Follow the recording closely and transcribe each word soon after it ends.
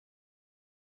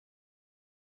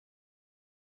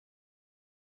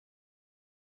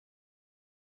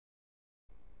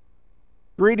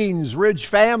Greetings, Ridge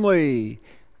family.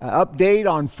 Update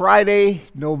on Friday,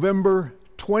 November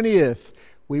 20th.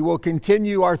 We will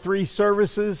continue our three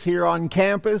services here on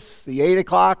campus, the 8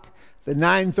 o'clock, the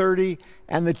 9:30,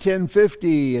 and the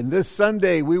 10:50. And this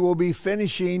Sunday, we will be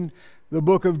finishing the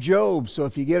book of Job. So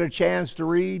if you get a chance to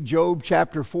read Job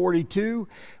chapter 42,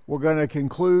 we're going to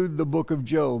conclude the book of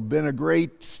Job. Been a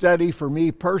great study for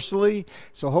me personally,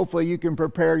 so hopefully you can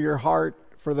prepare your heart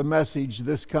for the message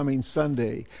this coming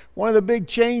Sunday. One of the big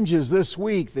changes this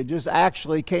week that just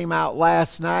actually came out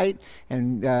last night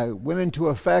and went into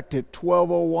effect at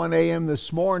 12:01 a.m.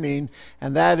 this morning,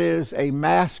 and that is a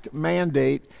mask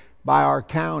mandate by our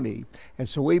county. And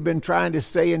so we've been trying to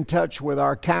stay in touch with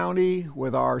our county,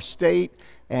 with our state,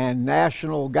 and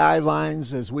national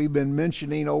guidelines as we've been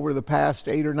mentioning over the past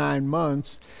 8 or 9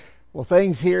 months. Well,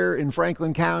 things here in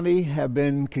Franklin County have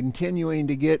been continuing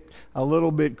to get a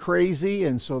little bit crazy,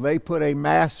 and so they put a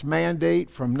mask mandate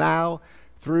from now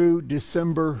through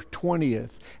December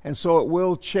 20th. And so it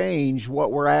will change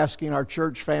what we're asking our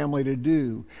church family to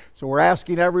do. So we're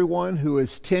asking everyone who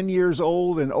is 10 years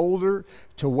old and older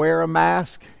to wear a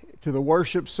mask to the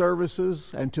worship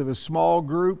services and to the small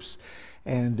groups.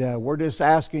 And we're just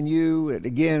asking you, and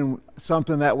again,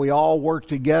 something that we all work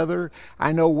together.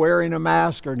 I know wearing a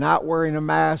mask or not wearing a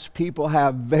mask, people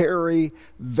have very,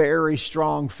 very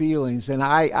strong feelings. And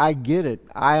I get it.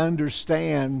 I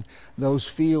understand those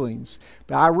feelings.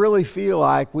 But I really feel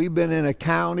like we've been in a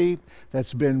county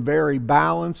that's been very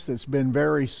balanced, that's been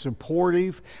very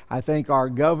supportive. I think our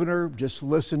governor, just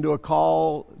listened to a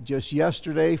call just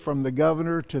yesterday from the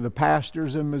governor to the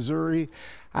pastors in Missouri.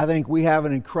 I think we have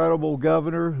an incredible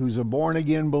governor who's a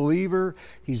born-again believer.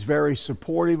 He's very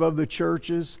supportive of the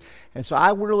churches. And so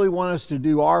I really want us to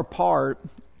do our part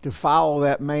to follow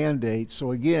that mandate.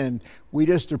 So again, we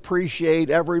just appreciate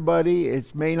everybody.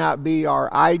 It may not be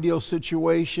our ideal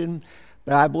situation,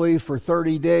 but I believe for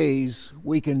 30 days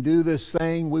we can do this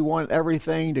thing. We want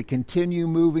everything to continue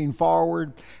moving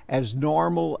forward as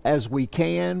normal as we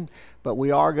can. But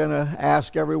we are going to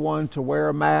ask everyone to wear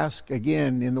a mask,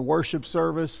 again, in the worship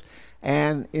service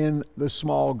and in the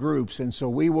small groups. And so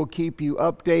we will keep you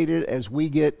updated as we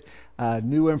get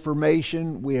new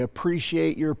information. We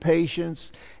appreciate your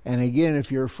patience. And again,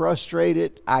 if you're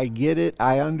frustrated, I get it.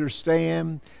 I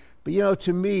understand. But you know,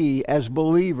 to me, as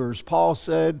believers, Paul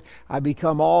said, I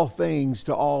become all things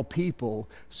to all people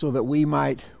so that we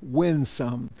might win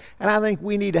some. And I think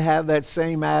we need to have that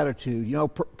same attitude. You know,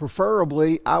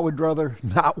 preferably, I would rather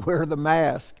not wear the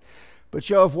mask. But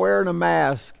you know, if wearing a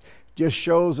mask just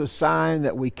shows a sign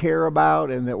that we care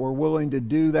about and that we're willing to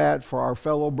do that for our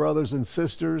fellow brothers and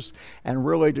sisters and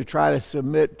really to try to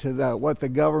submit to what the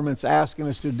government's asking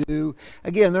us to do.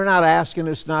 Again, they're not asking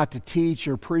us not to teach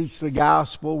or preach the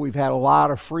gospel. We've had a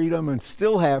lot of freedom and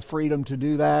still have freedom to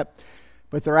do that.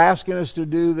 But they're asking us to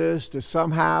do this to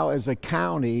somehow, as a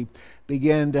county,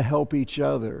 begin to help each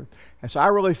other. And so I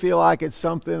really feel like it's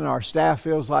something, our staff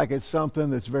feels like it's something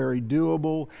that's very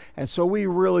doable. And so we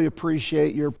really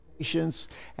appreciate your patience,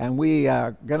 and we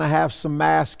are going to have some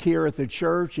masks here at the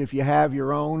church. If you have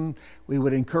your own, we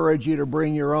would encourage you to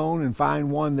bring your own and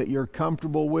find one that you're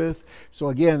comfortable with. So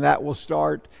again, that will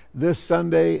start this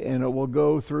Sunday and it will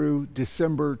go through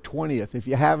December 20th. If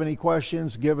you have any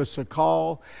questions, give us a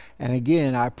call. And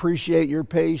again, I appreciate your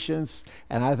patience,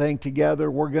 and I think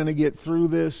together we're going to get through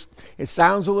this. It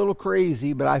sounds a little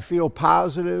crazy, but I feel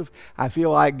positive. I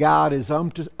feel like God is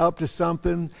up to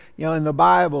something. You know, in the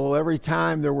Bible, every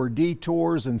time there were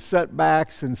detours and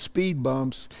setbacks and speed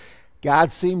bumps,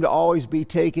 God seemed to always be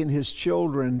taking his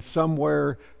children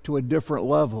somewhere to a different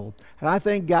level. And I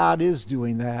think God is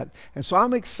doing that. And so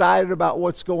I'm excited about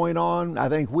what's going on. I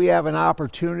think we have an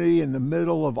opportunity in the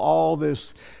middle of all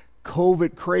this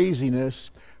COVID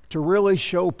craziness to really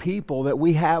show people that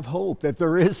we have hope, that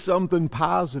there is something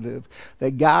positive,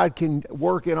 that God can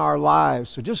work in our lives.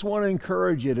 So just want to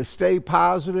encourage you to stay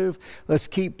positive. Let's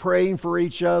keep praying for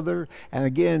each other. And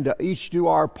again, to each do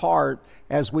our part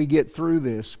as we get through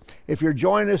this. If you're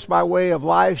joining us by way of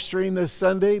live stream this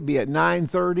Sunday, be at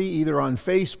 9:30, either on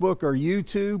Facebook or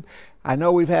YouTube. I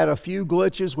know we've had a few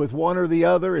glitches with one or the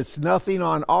other. It's nothing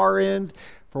on our end.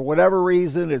 For whatever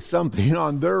reason, it's something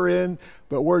on their end,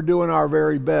 but we're doing our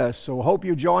very best. So hope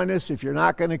you join us. If you're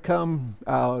not going to come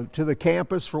to the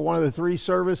campus for one of the three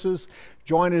services,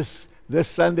 join us this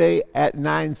Sunday at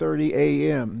 9:30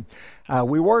 a.m.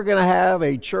 We were going to have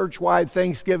a church-wide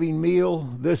Thanksgiving meal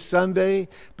this Sunday,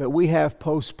 but we have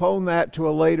postponed that to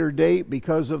a later date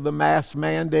because of the mask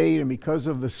mandate and because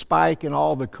of the spike in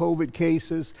all the COVID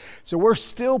cases. So we're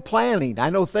still planning. I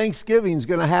know Thanksgiving is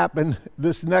going to happen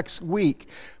this next week,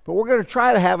 but we're going to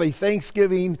try to have a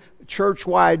Thanksgiving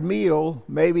church-wide meal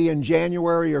maybe in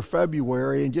January or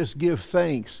February and just give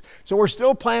thanks. So we're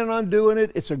still planning on doing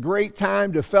it. It's a great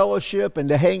time to fellowship and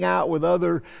to hang out with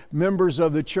other members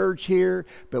of the church here,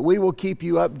 but we will keep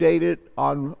you updated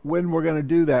on when we're going to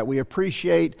do that. We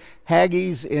appreciate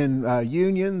Haggis in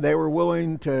Union. They were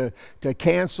willing to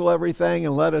cancel everything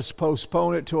and let us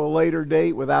postpone it to a later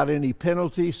date without any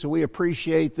penalty, so we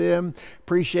appreciate them.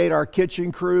 Appreciate our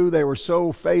kitchen crew. They were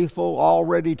so faithful, all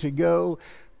ready to go.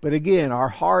 But again, our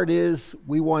heart is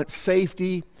we want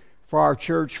safety for our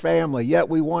church family, yet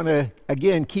we want to,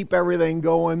 again, keep everything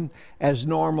going as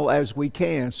normal as we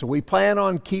can. So we plan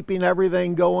on keeping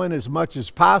everything going as much as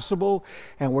possible,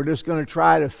 and we're just going to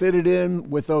try to fit it in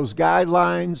with those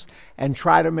guidelines and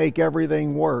try to make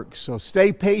everything work. So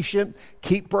stay patient,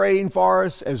 keep praying for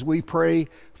us as we pray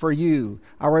for you.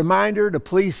 A reminder to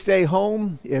please stay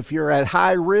home if you're at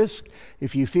high risk.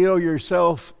 If you feel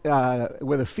yourself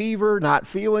with a fever, not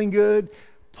feeling good,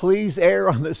 please err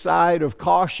on the side of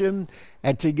caution,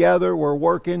 and together we're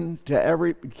working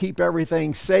to keep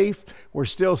everything safe. We're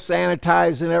still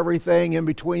sanitizing everything in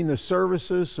between the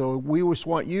services, so we just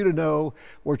want you to know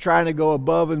we're trying to go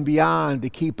above and beyond to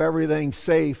keep everything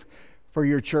safe for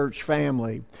your church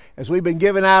family. As we've been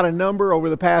giving out a number over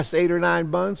the past 8 or 9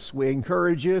 months, we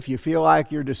encourage you, if you feel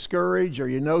like you're discouraged or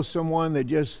you know someone that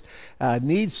just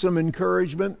needs some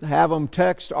encouragement, have them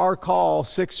text or call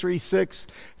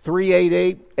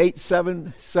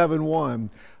 636-388-8771.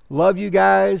 Love you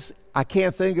guys. I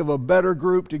can't think of a better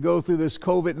group to go through this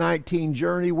COVID-19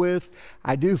 journey with.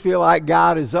 I do feel like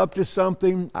God is up to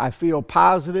something. I feel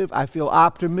positive. I feel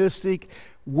optimistic.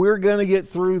 We're going to get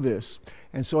through this.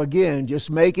 And so again, just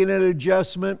making an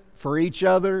adjustment for each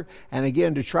other, and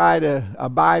again, to try to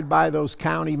abide by those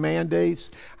county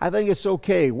mandates. I think it's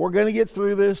okay. We're going to get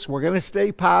through this. We're going to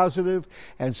stay positive.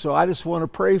 And so I just want to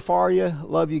pray for you.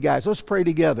 Love you guys. Let's pray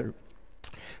together.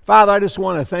 Father, I just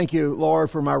want to thank you, Lord,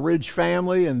 for my Ridge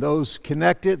family and those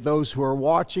connected, those who are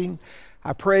watching.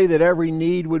 I pray that every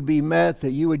need would be met,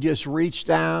 that you would just reach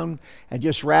down and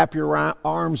just wrap your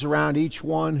arms around each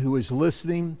one who is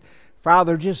listening.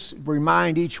 Father, just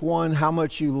remind each one how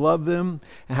much you love them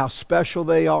and how special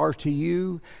they are to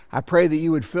you. I pray that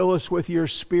you would fill us with your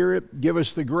Spirit, give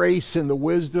us the grace and the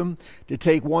wisdom to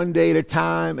take one day at a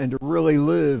time and to really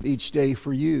live each day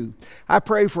for you. I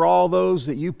pray for all those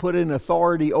that you put in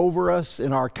authority over us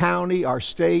in our county, our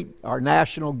state, our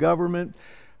national government.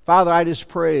 Father, I just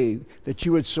pray that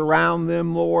you would surround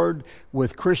them, Lord,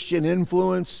 with Christian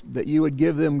influence, that you would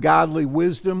give them godly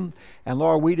wisdom. And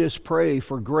Lord, we just pray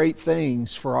for great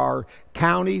things for our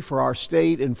county, for our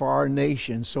state, and for our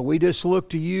nation. So we just look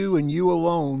to you and you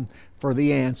alone for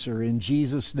the answer. In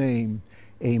Jesus' name,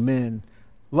 amen.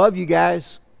 Love you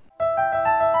guys.